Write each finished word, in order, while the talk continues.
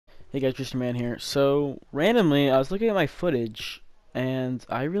Hey guys, Christian Man here. So, randomly, I was looking at my footage, and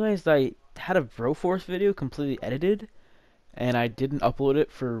I realized I had a Broforce video completely edited, and I didn't upload it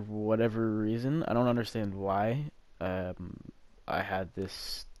for whatever reason. I don't understand why. I had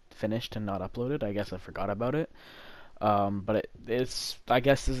this finished and not uploaded. I guess I forgot about it. But it's, I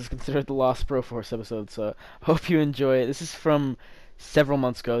guess this is considered the lost Broforce episode, so I hope you enjoy it. This is from several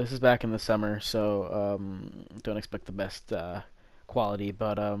months ago. This is back in the summer, so don't expect the best quality,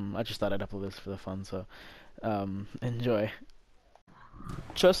 but I just thought I'd upload this for the fun, so enjoy.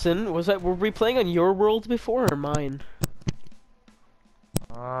 Justin, were we playing on your world before or mine?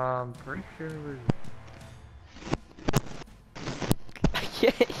 Pretty sure it was. I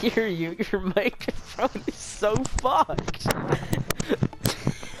can't hear you. Your microphone is so fucked.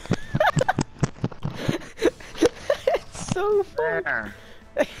 It's so fucked.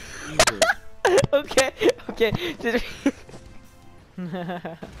 Okay.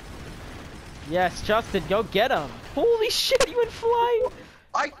 Yes, Justin, go get him. Holy shit, you went flying.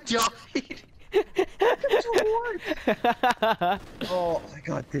 I died! Oh, I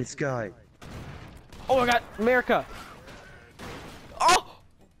got this guy. Oh my god, America. Oh!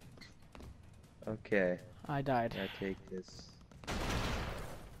 Okay. I died. I take this.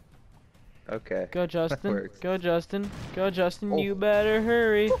 Okay. Go Justin. Works. Go Justin. Go Justin. Oh. You better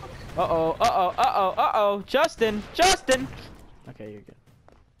hurry. Uh-oh. Justin. Okay, you're good.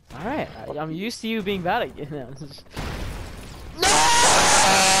 Alright, I'm used to you being bad at it now. No!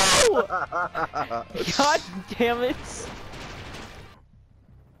 God damn it.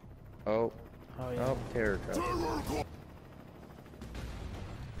 Oh. Oh, yeah. Oh, terror cover.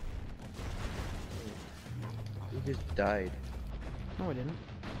 He just died. No, I didn't.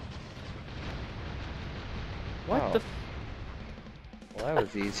 What Oh. the Well, that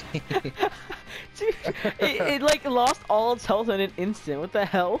was easy. Dude, it like lost all its health in an instant. What the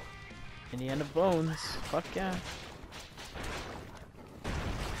hell? Indiana Bones. Fuck yeah.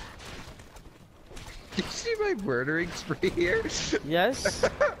 Did you see my murdering spree here? Yes.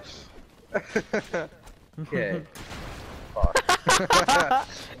 Okay. Fuck.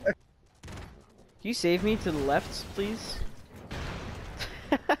 Can you save me to the left, please?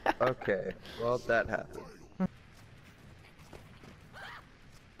 Okay. Well, that happened.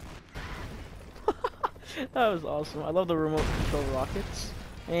 That was awesome. I love the remote control rockets.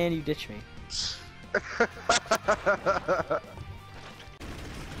 And you ditch me.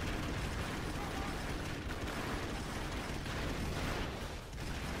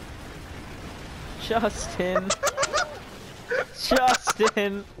 Justin!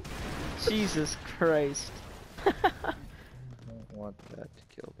 Justin! Jesus Christ. I don't want that to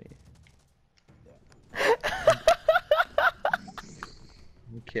kill me.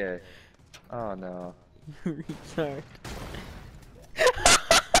 Okay. Oh no. You retard.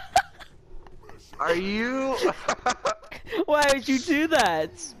 Are you? Why would you do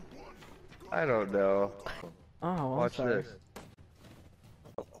that? I don't know. Oh, I'm Watch sorry. this.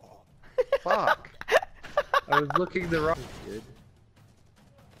 Fuck. I was looking the wrong. Good.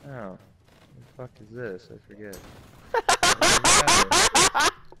 Oh. What the fuck is this? I forget.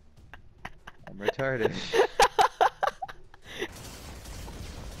 I'm retarded.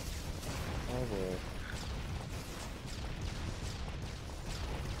 Oh boy.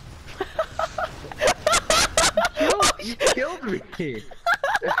 You killed me!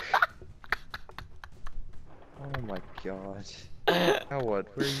 Oh my god. Now what?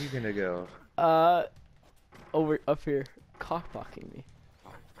 Where are you gonna go? Over up here, cockblocking me.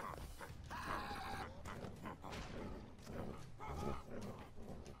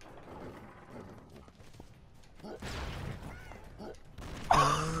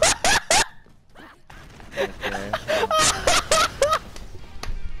 Okay.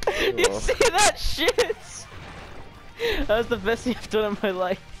 You Cool. see that shit? That was the best thing I've done in my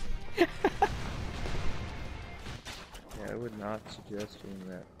life. Yeah, I would not suggest doing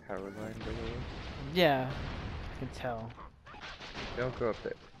that power line, by the way. Yeah, I can tell. Don't go up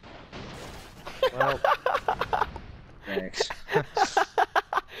there. Well, thanks.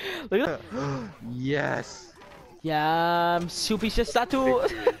 Look at Yes! yeah, I'm super Satu.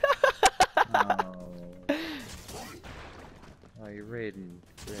 Oh, you're Raiden.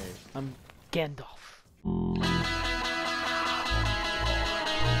 Great. I'm Gandalf.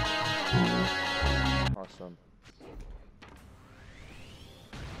 Awesome.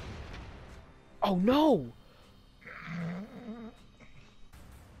 Oh no!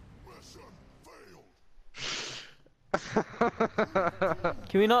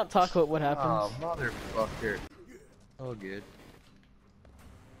 Can we not talk about what happened? Oh, motherfucker. Oh, good.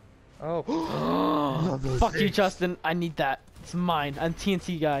 Oh. Fuck you, Justin. I need that. It's mine. I'm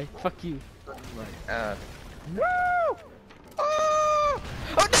TNT guy. Fuck you. My ass. No! Oh!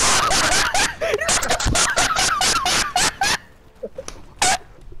 Oh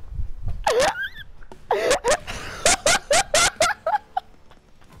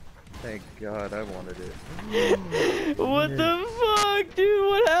Thank God I wanted it. What the fuck, dude?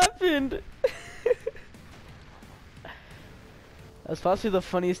 What happened? That's possibly the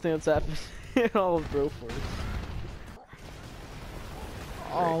funniest thing that's happened in all of Broforce.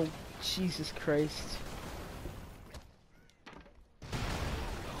 Oh, Jesus Christ.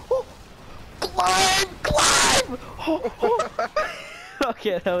 Oh, climb! Climb! Oh, oh.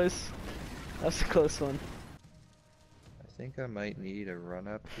 Okay, that was a close one. I think I might need a run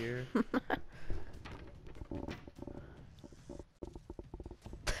up here.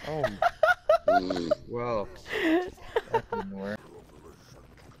 Oh. Well, that didn't work.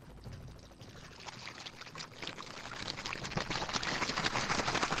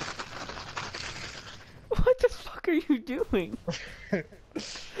 What the fuck are you doing?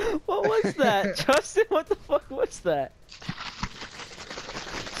 What was that? Justin, what the fuck was that?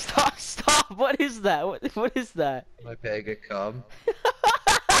 Stop, stop! What is that? What is that? My bag of cum.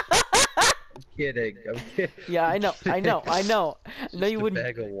 I'm kidding. I'm kidding. Yeah, I know. No, Just you a wouldn't.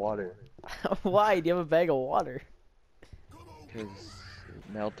 bag of water. Why? Do you have a bag of water? Because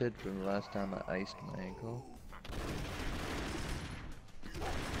it melted from the last time I iced my ankle.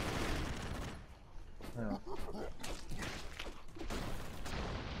 Oh.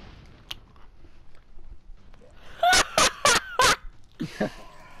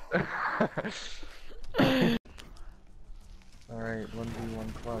 Alright,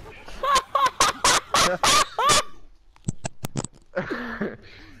 1v1 clutch.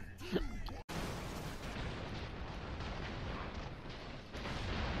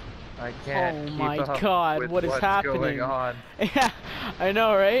 I can't Oh keep my up God, with what is what's happening? going on. Yeah, I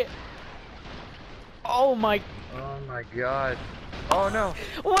know, right? Oh my. Oh my God. Oh no.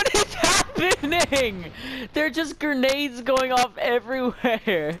 What is happening? They're just grenades going off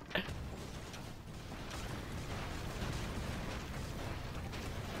everywhere.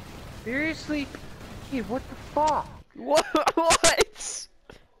 Seriously? Hey, what the fuck? What? What?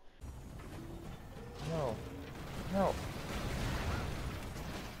 No. No.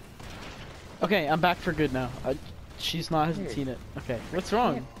 Okay, I'm back for good now. She's not hasn't Hey. seen it. Okay, what's I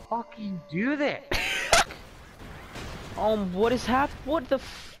wrong? can't fucking do that. What is what the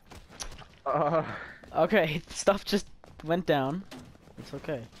f- Okay, stuff just went down. It's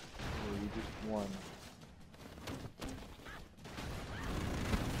okay. Oh, you just won.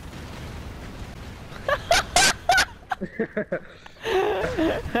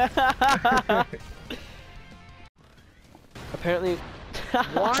 Apparently.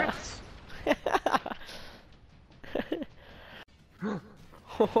 What?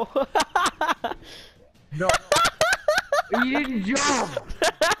 No. You didn't jump!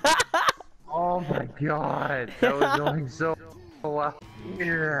 Oh my God. That was going so well.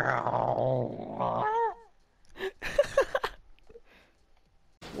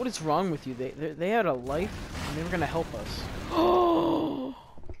 What is wrong with you? They had a life and they were gonna help us. Oh!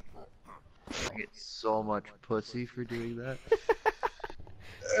 I get so much pussy for doing that.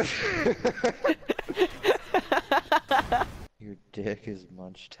 Your dick is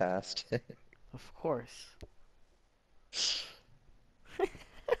munch-tastic. Of course. You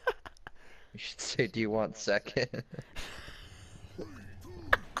should say, do you want second?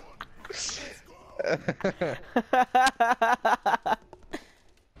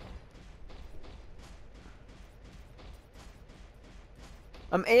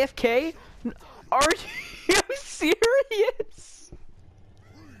 I'm AFK? Are you serious?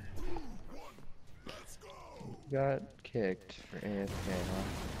 Got kicked for AFK, huh?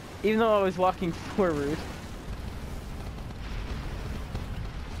 Even though I was walking forward.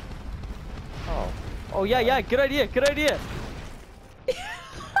 Oh. Oh yeah, yeah, good idea, good idea.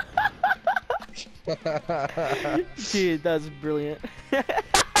 Dude, that's brilliant.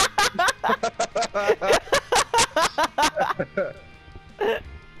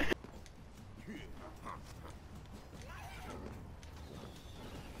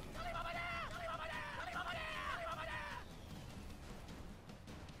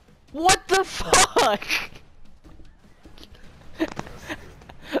 What the fuck?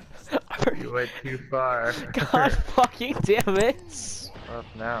 You went too far. God fucking damn it. Up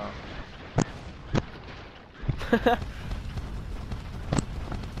now.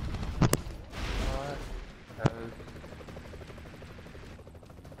 What? That was...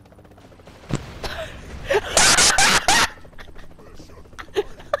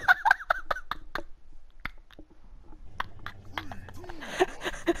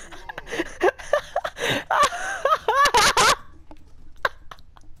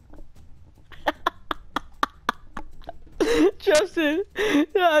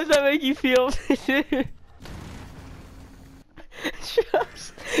 you feel, dude?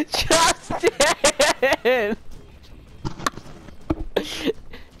 Justin!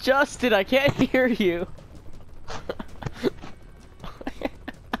 Justin, I can't hear you.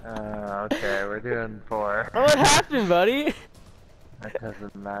 Okay, we're doing 4. What happened, buddy? That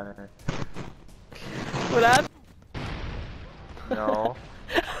doesn't matter. What happened? No.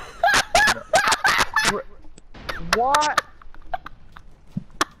 No. What?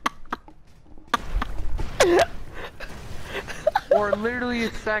 For literally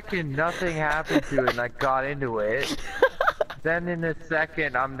a second, nothing happened to it, and I got into it. Then in a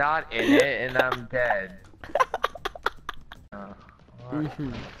second, I'm not in it, and I'm dead.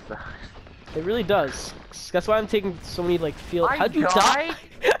 Mm-hmm. It really does. That's why I'm taking so many like field. How'd you died?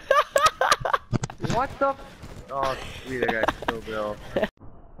 die? What the? Oh, sweet, I got still Bill.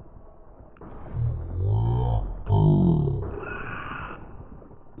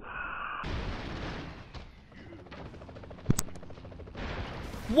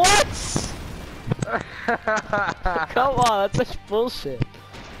 What? Come on, that's such bullshit.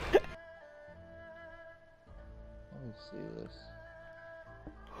 Let me see this.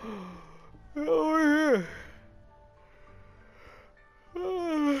 Over here.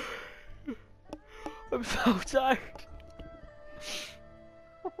 I'm so tired.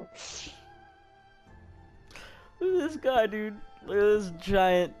 Look at this guy, dude. Look at this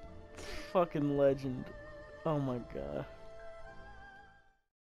giant fucking legend. Oh my god.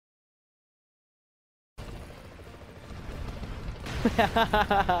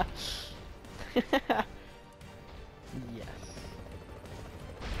 Yes.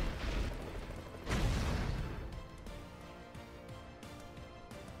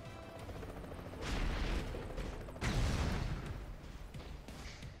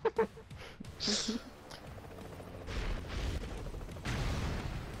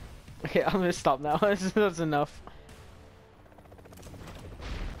 Okay, I'm gonna stop now. That's enough.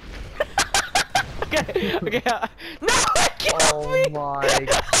 Okay, okay. No, it killed me! Oh my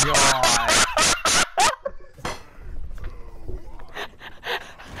god.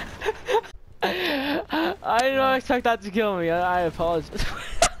 I did not expect that to kill me. I apologize.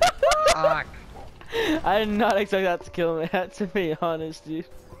 Fuck. I did not expect that to kill me. To be honest, dude.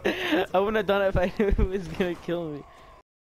 I wouldn't have done it if I knew it was gonna kill me.